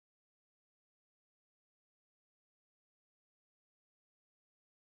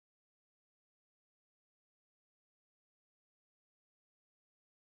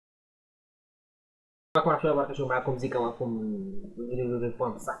معكم ورحمة الله وبركاته. معكم زيكا، معكم فيديو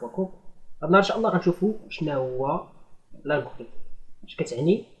بوان بصح معكم. هاد النهار ان شاء الله غنشوفوا شنو هو الالغوريثم. اش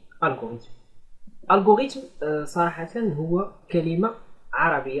كتعني الغوريثم؟ الغوريثم صراحة هو كلمة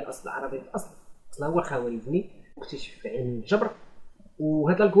عربية عربية الاصل، اصلها هو الخوارزمي، مكتشف في علم الجبر.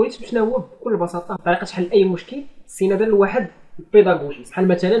 وهذا الالغوريثم شنو هو؟ بكل بساطة طريقة حل اي مشكل استنادا لواحد البيداغوجي، بحال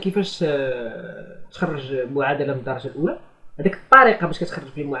مثلا كيفاش تخرج معادلة من الدرجة الأولى. هذيك الطريقه باش كتخرج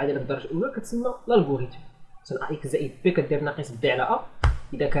فيه المعادله بالدرجه الاولى كتسمى الالغوريثم. مثلا ا اكس زائد بي كدير ناقص بي على ا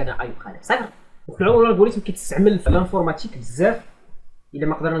اذا كان ا يبقى لك صفر. وفي العموم الالغوريثم كيتستعمل في الانفورماتيك بزاف، الا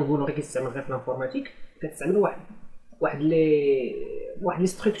ما قدرنا نقولوا غير كيتستعمل غير في الانفورماتيك. كتستعمل واحد لي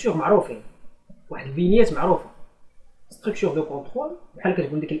ستركتور معروفين، واحد البنيات معروفه، ستركتور دو كونترول بحال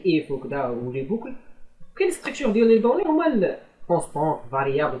كتقول ديك الايف وكذا ولي بوكل. كاين ستركتور ديال لي دوني هما الكونستونت،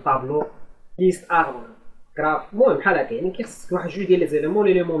 فاريابل، طابلو، ليست، اربر، جراف. المهم بحال هكا، يعني كيخصك واحد جوج ديال لي زيليمون،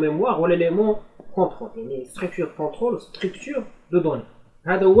 ليليمون ميموار ولا ليليمون كونترول، يعني ستركتور كونترول و ستركتور دو دوني.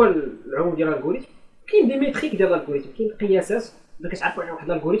 هذا هو العموم ديال الالغوريثم. كاين دي ميتريك ديال الالغوريثم، كاين قياسات باش كتعرفوا على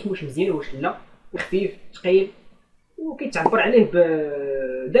واحد الالغوريثم واش مزيان واش لا، خفيف ثقيل، وكيتعبر عليه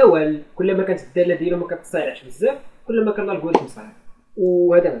بدول. كلما كانت الداله ديالو ما كتصارعش بزاف كلما كان الالغوريثم صحيح.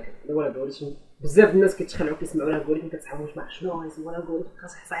 وهذا ما كان هو الالغوريثم. بزاف الناس كيتخلعوا كيسمعوا الالغوريثم كتسحبوا واش ما عرف شنو يسموا الالغوريثم،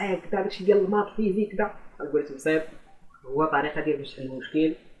 خاص صعيب كذا داكشي ديال الماط فيزيك كذا. الالغوريثم بسيط، هو طريقه ديال باش تحل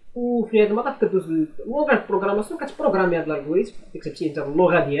المشكل. وفي هذا المطاف كدوز لغه البروغراماسيون، كتبروغرامي هذا الالغوريثم. كتكتبتي انت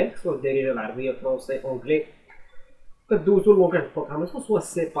باللغه ديالك، سواء الدارجه العربيه، فرونسي، اونجلي، كدوزو لغه البروغراماسيون سواء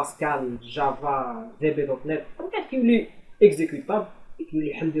سي باسكال، جافا، في بي دوت نت. ومن كيولي اكزيكوتابل، كيولي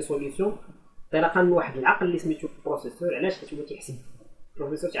يحل دي سوليسيون انطلاقا من واحد العقل اللي سميتو بروسيسور. علاش؟ حيت هو تيحسب،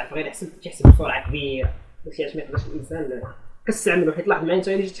 البروفيسور تيعرف غير تيحسب بسرعه كبيره، داكشي علاش ما يقدرش الانسان كتستعملو. حيت لاحظ معايا انت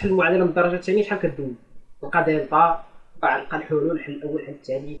الا جيت تحل المعادله من الدرجه الثانيه شحال كدوز، تلقى دلتا، تلقى الحلول، الحل الاول الحل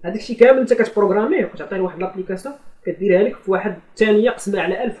الثاني. هذاك الشيء كامل انت كتبروغراميه وكتعطيه لواحد لابليكاسيون كديرها لك في واحد الثانيه قسمها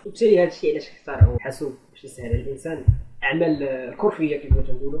على 1000. وبالتالي هذا الشيء علاش اخترعوا حاسوب باش يسهل على الانسان اعمال الكرفيه كيف ما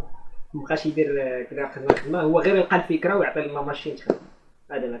تنقولوا. مابقاش يدير كذا خدمه، هو غير يلقى الفكره ويعطي لنا ماشين تخدم.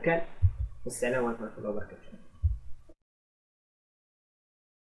 هذا ما كان. والسلام عليكم ورحمه الله وبركاته.